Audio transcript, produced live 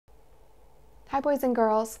Hi boys and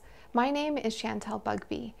girls, my name is Chantel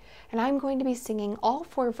Bugby, and I'm going to be singing all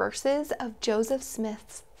 4 verses of Joseph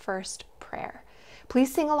Smith's first prayer.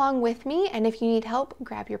 Please sing along with me, and if you need help,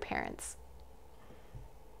 grab your parents.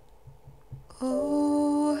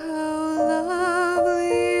 Oh, how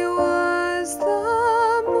lovely was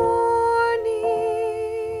the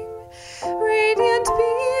morning, radiant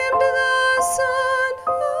beamed the sun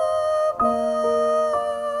above.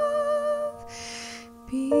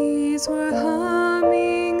 Bees were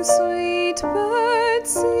humming, sweet birds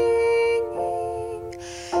singing,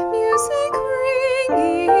 music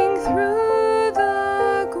ringing through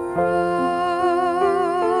the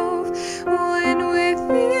grove, when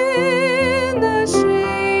within the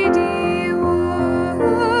shady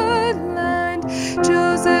woodland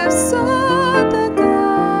Joseph saw the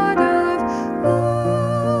God of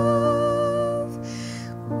love.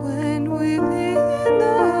 When within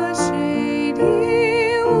the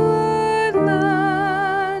shady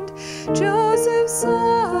woodland Joseph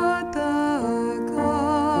saw the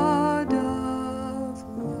God of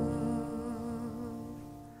love.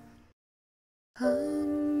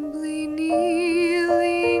 Humbly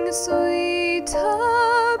kneeling, sweet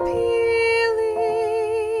appealing,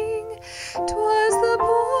 'twas the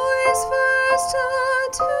boy's first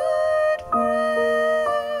uttered prayer.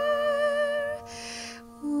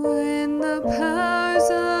 When the powers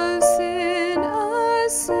of sin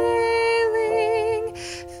assailing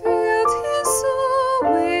filled his soul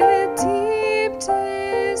with deep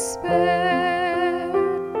despair,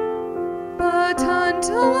 but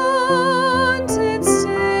undaunted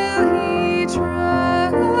still he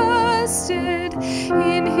trusted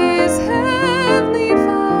in his heavenly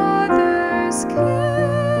Father's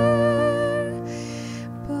care.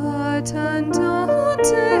 But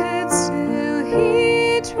undaunted still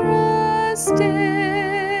he trusted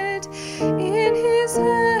in his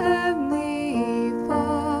heavenly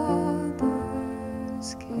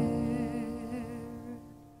Father's care.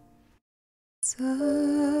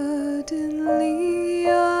 Suddenly a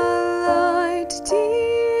light descended,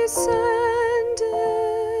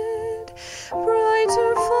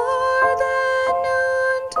 brighter far than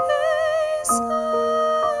noonday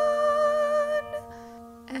sun,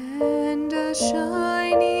 and a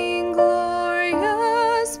shining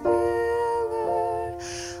glorious pillar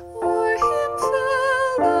o'er him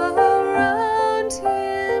fell, around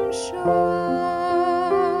him shone,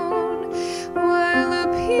 while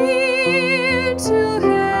appeared to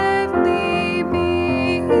heavenly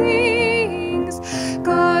beings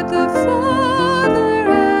God the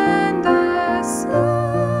Father and the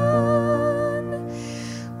Son,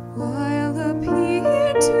 while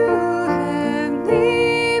appeared to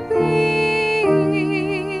heavenly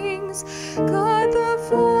beings God the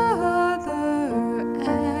Father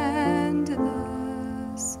and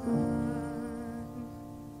the Son.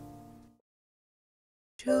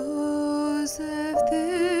 Joseph,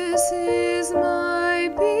 this is my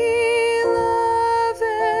beloved,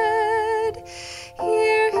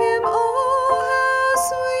 hear him, oh, how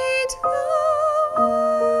sweet the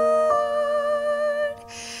word.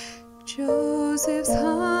 Joseph's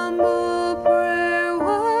humble prayer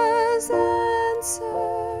was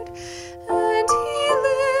answered, and he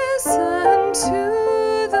listened to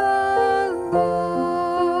the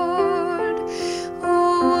Lord.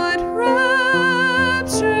 Oh, what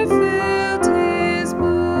rapture filled his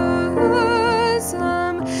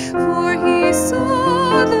bosom, for he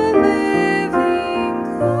saw the living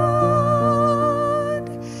God.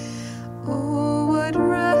 Oh, what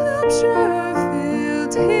rapture